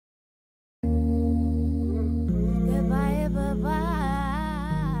Hello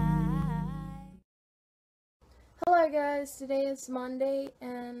guys, today is Monday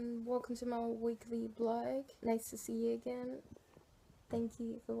and welcome to my weekly vlog. Nice to see you again. Thank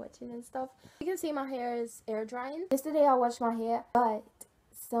you for watching and stuff. You can see my hair is air drying. Yesterday I washed my hair, but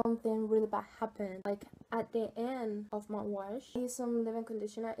something really bad happened. Like at the end of my wash, I used some leave-in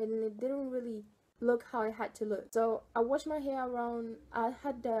conditioner and it didn't really look how it had to look. So I washed my hair around, I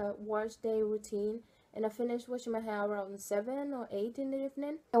had the wash day routine and I finished washing my hair around 7 or 8 in the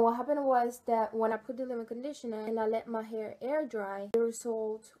evening. And what happened was that when I put the leave-in conditioner and I let my hair air dry, the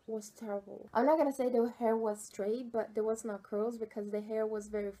result was terrible. I'm not gonna say the hair was straight, but there was no curls because the hair was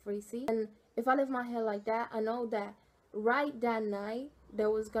very frizzy. And if I leave my hair like that, I know that right that night there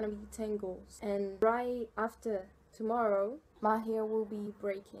was gonna be tangles, and right after tomorrow my hair will be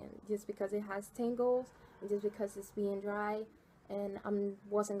breaking just because it has tangles and just because it's being dry, and I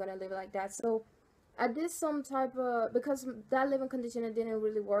wasn't gonna leave it like that. So I did some type of, because that leave-in conditioner didn't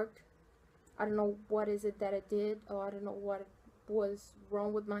really work. I don't know what is it that it did, or I don't know what was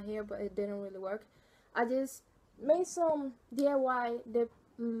wrong with my hair, but it didn't really work. I just made some DIY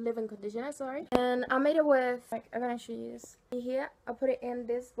leave-in conditioner, sorry, and I made it with, like, I'm gonna show you this here. I put it in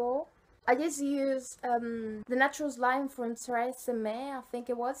this bowl. I just used the Leidis Life from Tresemme, I think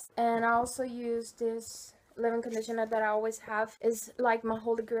it was, and I also used this leave-in conditioner that I always have. Is like my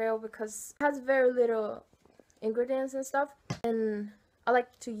holy grail because it has very little ingredients and stuff, and I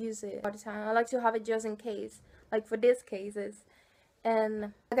like to use it all the time. I like to have it just in case, like for these cases.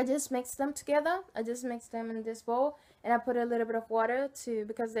 And like I just mixed them together. I just mixed them in this bowl, and I put a little bit of water to,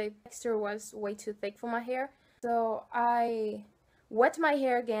 because the texture was way too thick for my hair. So I wet my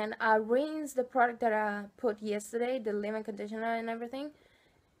hair again. I rinsed the product that I put yesterday, the leave-in conditioner and everything,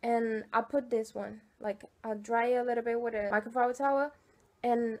 and I put this one, like I dry it a little bit with a microfiber towel,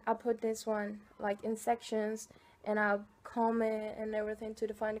 and I put this one like in sections, and I comb it and everything to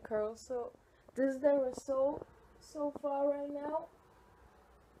define the curls. So this is the result so far right now,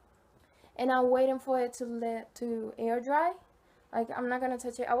 and I'm waiting for it to air dry. Like I'm not gonna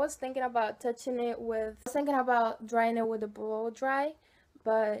touch it. I was thinking about drying it with a blow dry,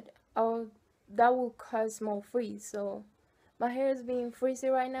 but that will cause more freeze. So my hair is being frizzy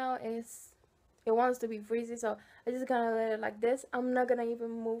right now. It wants to be frizzy, so I'm just gonna let it like this. I'm not gonna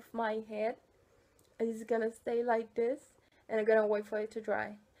even move my head. I'm just gonna stay like this, and I'm gonna wait for it to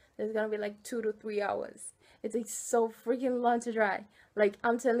dry. It's gonna be like 2 to 3 hours. It takes so freaking long to dry. Like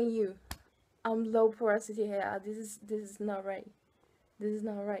I'm telling you, I'm low porosity hair. This is not right. This is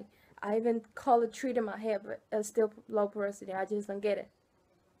not right. I even color treated my hair, but it's still low porosity. I just don't get it.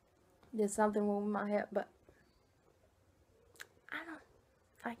 There's something wrong with my hair, but I don't,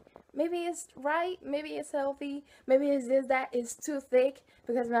 like, maybe it's right, maybe it's healthy, maybe it's just that it's too thick,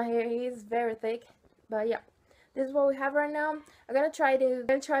 because my hair is very thick. But yeah, this is what we have right now. I'm gonna try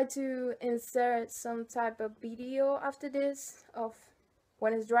to insert some type of video after this of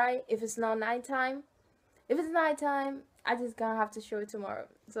when it's dry, if it's not nighttime. If it's nighttime, I just gonna have to show it tomorrow.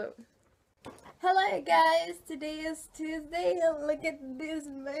 So hello guys, today is Tuesday, and look at this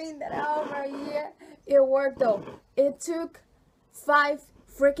mane that I have right here. It worked though. It took 5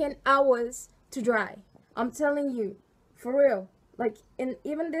 freaking hours to dry. I'm telling you, for real. Like, in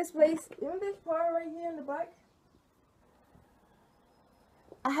even this place, even this part right here in the back,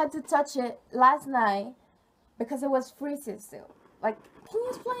 I had to touch it last night because it was freezing still. Like, can you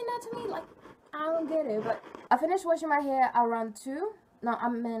explain that to me? Like, I don't get it. But I finished washing my hair around 2. No, I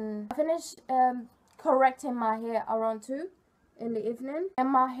finished correcting my hair around 2 in the evening, and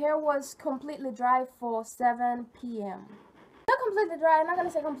my hair was completely dry for 7 p.m. Not completely dry, I'm not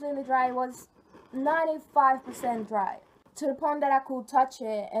gonna say completely dry, it was 95% dry, to the point that I could touch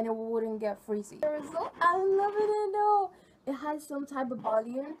it and it wouldn't get frizzy. The result, I love it though. It has some type of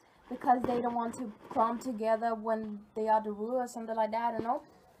volume because they don't want to clump together when they are the root or something like that, I don't know.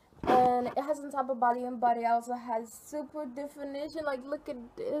 And it has some type of volume, but it also has super definition. Like, look at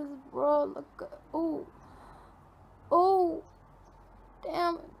this, bro. Look, oh,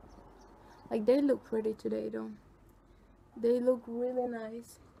 damn. Like, they look pretty today though. They look really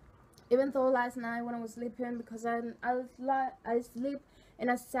nice. Even though last night when I was sleeping, because I sleep in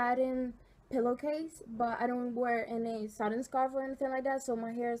a satin pillowcase, but I don't wear any satin scarf or anything like that, so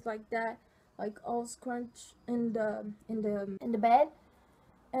my hair is like that, like all scrunched in the bed.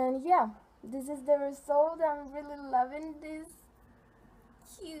 And yeah, this is the result. I'm really loving this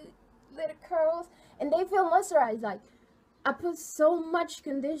cute little curls, and they feel moisturized. Like, I put so much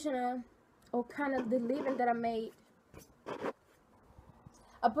conditioner, or kind of the leave-in that I made.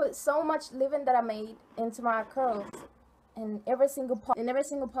 I put so much leave-in that I made into my curls, in every single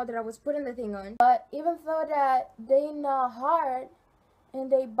part that I was putting the thing on. But even though that they not hard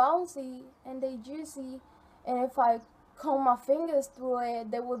and they bouncy and they juicy, and if I comb my fingers through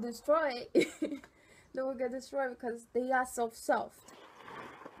it, they will destroy it. They will get destroyed because they are so soft.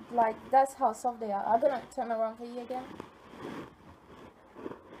 Like, that's how soft they are. I'm gonna turn around for you again.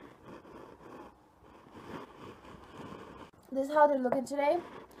 This is how they're looking today.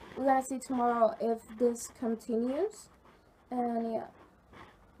 We're gonna see tomorrow if this continues. And yeah,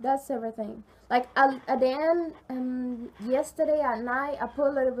 that's everything. Like at the end, yesterday at night, I put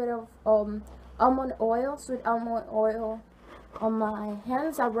a little bit of almond oil, sweet almond oil on my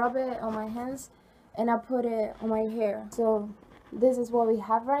hands. I rub it on my hands and I put it on my hair. So this is what we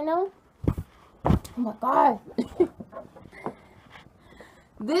have right now. Oh my god.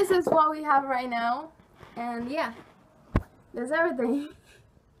 This is what we have right now. And yeah, that's everything.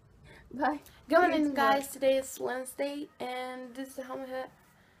 Bye. Good morning, guys. Today is Wednesday and this is how my hair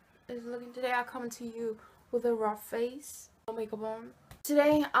is looking today. I come to you with a rough face, no makeup on.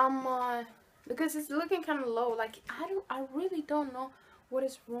 Today I'm because it's looking kind of low. Like I really don't know what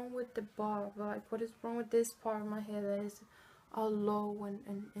is wrong with the bob. Like what is wrong with this part of my hair that is all low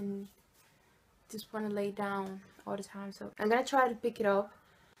and just want to lay down all the time. So I'm gonna try to pick it up,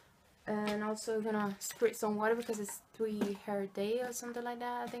 and also gonna spritz some water because it's 3 hair day or something like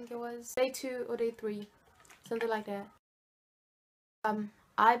that. I think it was day 2 or day 3, something like that.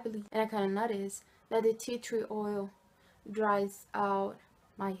 I believe, and I kind of noticed that the tea tree oil dries out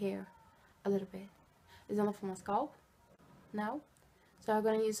my hair a little bit. It's only for my scalp now, so I'm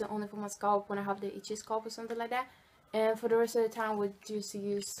gonna use it only for my scalp when I have the itchy scalp or something like that, and for the rest of the time we'll just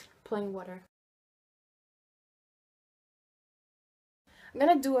use plain water. I'm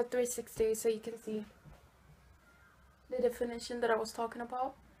gonna do a 360 so you can see the definition that I was talking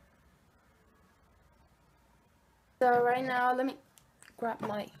about. So right now, let me grab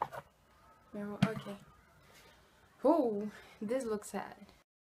my mirror. Okay. Oh, this looks sad.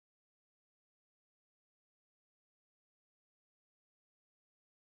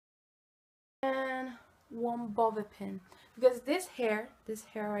 And one bobby pin, because this hair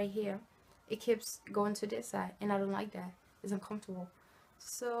right here, it keeps going to this side and I don't like that. It's uncomfortable.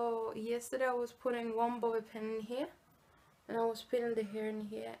 So yesterday I was putting one bobby pin in here and I was putting the hair in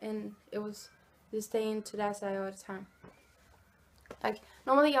here and it was just staying to that side all the time. Like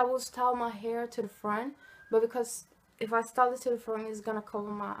normally I will style my hair to the front, but because if I style it to the front it's gonna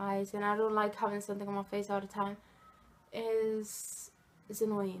cover my eyes and I don't like having something on my face all the time. It's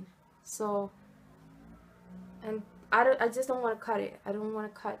annoying. So, and I just don't want to cut it. I don't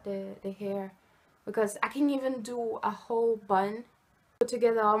want to cut the hair because I can even do a whole bun, put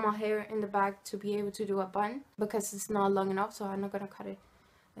together all my hair in the back to be able to do a bun because it's not long enough. So I'm not gonna cut it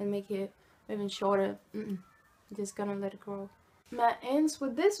and make it even shorter. I'm just gonna let it grow. My ends,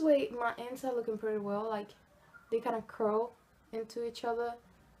 with this way, my ends are looking pretty well. Like they kind of curl into each other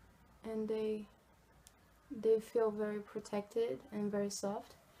and they feel very protected and very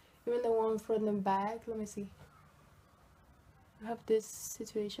soft. Even the one from the back, let me see. I have this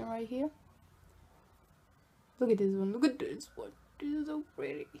situation right here. Look at this one. Look at this one. This is so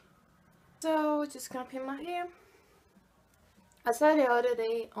pretty. So just gonna pin my hair. I saw the other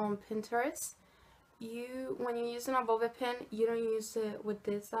day on Pinterest, when you're using a bobby pin, you don't use it with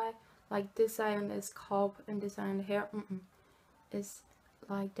this side, like this side on the scalp and this side on the hair. It's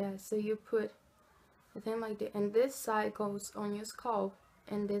like that. So you put the thing like that, and this side goes on your scalp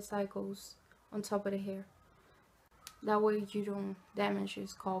and this side goes on top of the hair. That way you don't damage your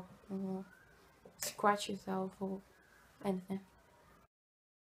scalp or scratch yourself or anything.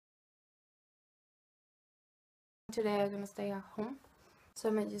 Today I'm gonna stay at home, so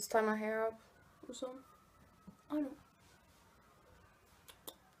I might just tie my hair up or something. I don't know.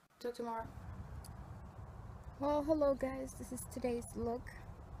 Till tomorrow. Well, hello guys, this is today's look.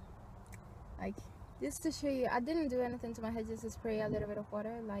 Like, just to show you, I didn't do anything to my head, just to spray a little bit of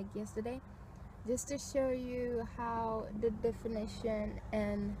water like yesterday, just to show you how the definition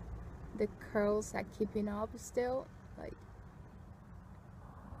and the curls are keeping up still. Like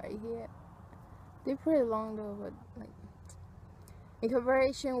right here, they're pretty long though, but like in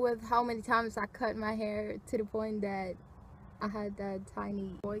comparison with how many times I cut my hair to the point that I had that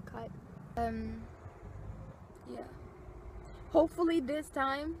tiny boy cut. Yeah, hopefully this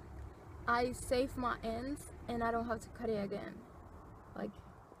time I save my ends and I don't have to cut it again. Like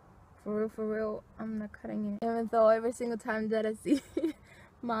for real, I'm not cutting it. Even though every single time that I see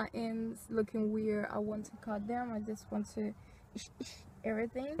my ends looking weird, I want to cut them. I just want to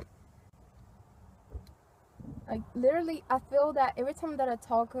everything. Like literally, I feel that every time that I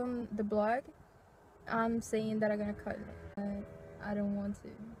talk on the blog, I'm saying that I'm gonna cut it. I don't want to.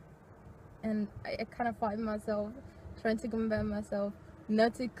 And I kind of find myself trying to combat myself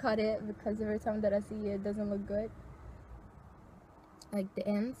not to cut it, because every time that I see it, it doesn't look good, like the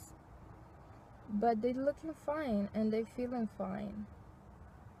ends. But they're looking fine and they're feeling fine.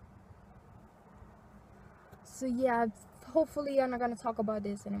 So yeah, hopefully I'm not gonna talk about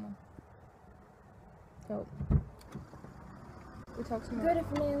this anymore. So we talk some more. Good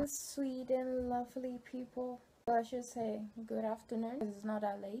evening, sweet and lovely people. Well, I should say good afternoon, because it's not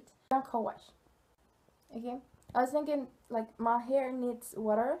that late. I'm car wash. Okay, I was thinking like my hair needs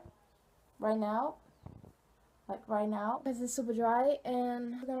water right now, because it's super dry,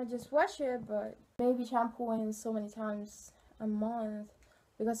 and I'm gonna just wash it, but maybe shampooing so many times a month,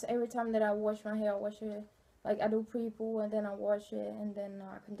 because every time that I wash my hair, I wash it, like I do pre-poo and then I wash it and then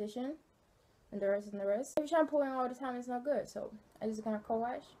condition and the rest. Maybe shampooing all the time is not good, so I'm just gonna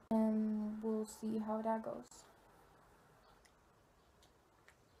co-wash and we'll see how that goes.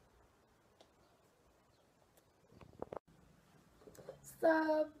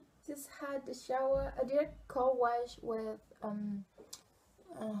 So just had the shower. I did cold wash with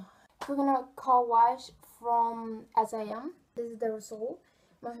we're gonna cold wash from As I Am. This is the result.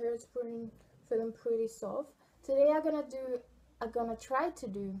 My hair is feeling pretty soft. Today I'm gonna try to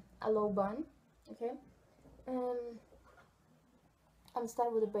do a low bun. Okay, I'm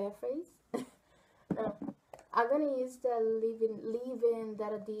starting with a bare face. I'm gonna use the leave-in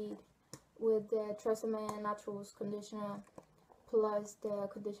that I did with the Tresemme Naturals conditioner, plus the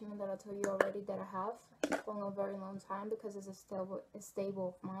conditioner that I told you already that I have for a very long time, because it's a stable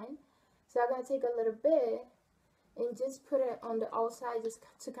of mine. So I'm gonna take a little bit and just put it on the outside, just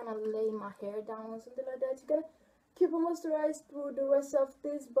to kind of lay my hair down or something like that. You're gonna keep it moisturized through the rest of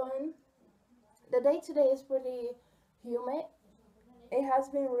this bun. The day today is pretty humid. It has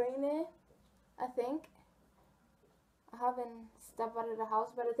been raining, I think. I haven't stepped out of the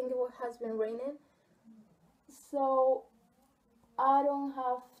house, but I think it has been raining. So I don't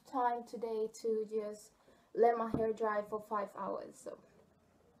have time today to just let my hair dry for 5 hours. So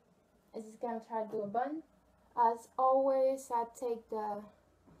I'm just gonna try to do a bun. As always, as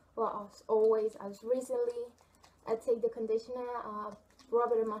recently, I take the conditioner,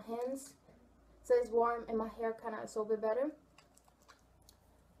 rub it in my hands so it's warm and my hair kind of absorb it better.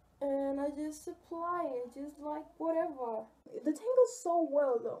 And I just apply it, just like whatever. The tangles so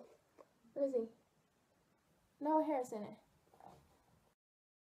well though. Let me see. No hairs in it.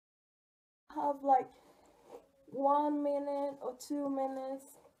 I have like 1 minute or 2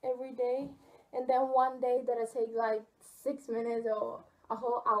 minutes every day, and then one day that I take like 6 minutes or a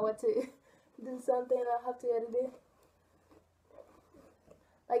whole hour to do something. I have to edit it.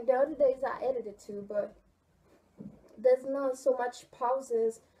 Like the other days I edited too, but there's not so much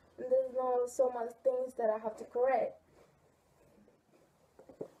pauses and there's not so much things that I have to correct.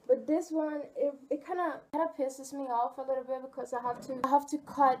 But this one, it kind of pisses me off a little bit, because I have to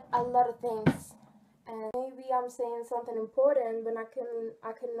cut a lot of things, and maybe I'm saying something important, but I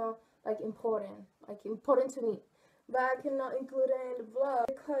cannot important to me, but I cannot include it in the vlog,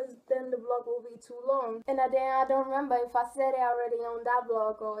 because then the vlog will be too long, and then I don't remember if I said it already on that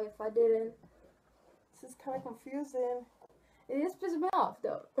vlog or if I didn't. This is kind of confusing. It is pissing me off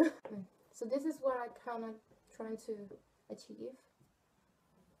though. So this is what I kind of trying to achieve,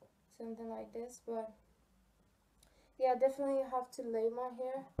 something like this. But yeah, definitely have to lay my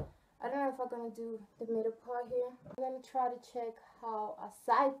hair. I don't know if I'm gonna do the middle part here. I'm gonna try to check how a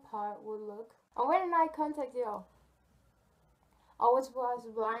side part will look. I'm wearing eye contact, y'all. I was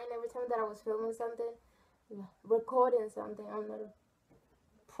blind every time that I was filming something, recording something. I'm not a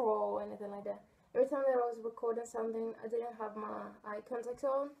pro or anything like that. Every time that I was recording something, I didn't have my eye contacts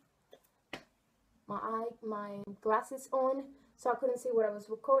on, my glasses on, so I couldn't see what I was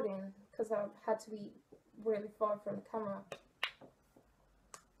recording, because I had to be really far from the camera.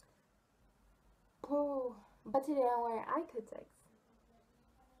 Oh, but today I'm wearing eye contacts,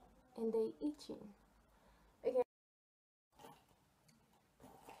 and they itching. Okay.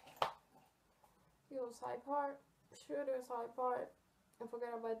 Your side part, shoulder side part. I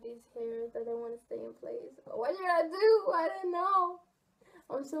forgot about these hairs that don't want to stay in place. What should I do? I don't know.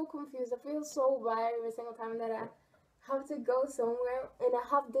 I'm so confused. I feel so bad every single time that I have to go somewhere and I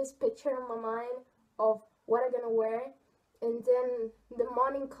have this picture in my mind of what I'm gonna wear, and then the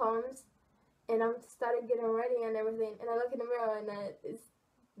morning comes and I'm started getting ready and everything, and I look in the mirror and it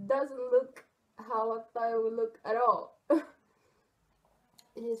doesn't look how I thought it would look at all.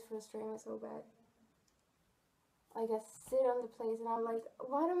 It is frustrating so bad. Like, I sit on the place and I'm like,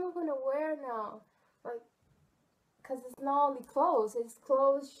 what am I gonna wear now? Like, cause it's not only clothes, it's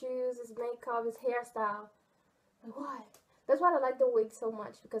clothes, shoes, it's makeup, it's hairstyle. Like, what? That's why I like the wig so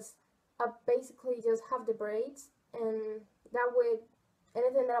much, because I basically just have the braids, and that way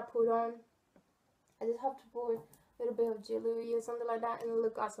anything that I put on, I just have to put a little bit of jewelry or something like that, and it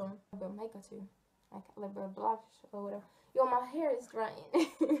look awesome. A bit of makeup too, like a little bit of blush or whatever. Yo, my hair is drying.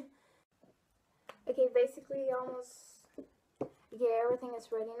 Okay, basically almost, yeah, everything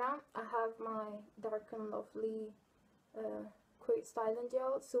is ready now. I have my Dark and Lovely quick styling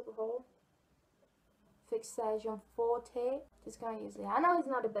gel, super whole, fixation forte. Just gonna use it. I know it's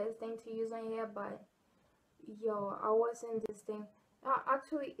not the best thing to use on here, but yo, I was in this thing.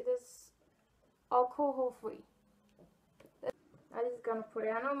 Actually, it is alcohol free. I'm just gonna put it.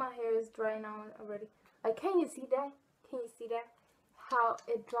 I know my hair is dry now already. Like, can you see that? Can you see that? How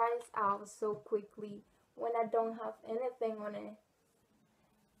it dries out so quickly when I don't have anything on it.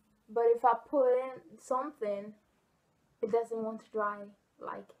 But if I put in something, it doesn't want to dry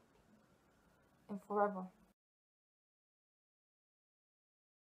like in forever.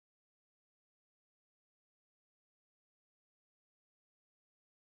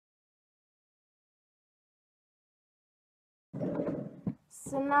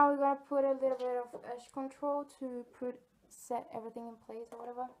 So now we're gonna put a little bit of edge control to set everything in place or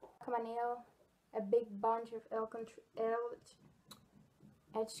whatever. Come on, nail a big bunch of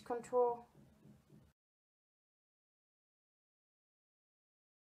edge control.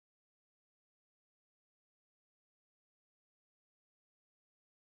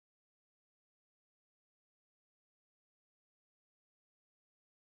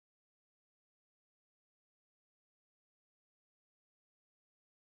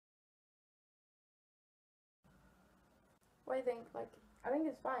 What do you think? Like, I think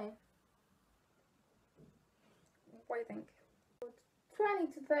it's fine. What do you think?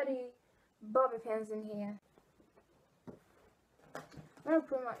 20 to 30 bobby pins in here. I'm gonna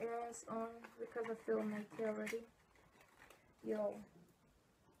put my earrings on because I feel naked already. Yo.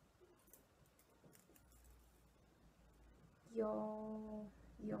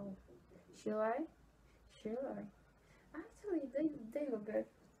 Should I? Should I? Actually, they look good.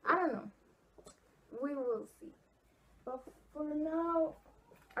 I don't know. We will see. But for now,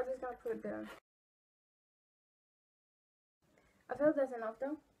 I just gotta put it down. I feel that's enough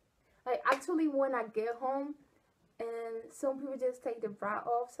though. Like, actually, when I get home, and some people just take the bra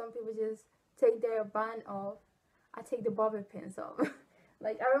off, some people just take their band off. I take the bobby pins off.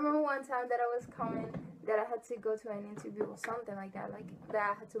 Like, I remember one time that I was coming, that I had to go to an interview or something like that, like that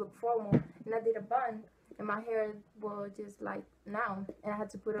I had to look formal, and I did a bun, and my hair was just like now, and I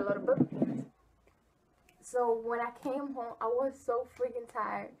had to put a lot of bobby pins. So when I came home, I was so freaking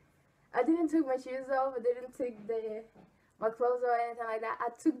tired. I didn't take my shoes off, I didn't take my clothes or anything like that. I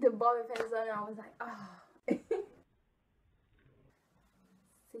took the bobby pins on, and I was like, oh.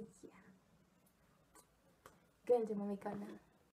 So yeah, get into my makeup now.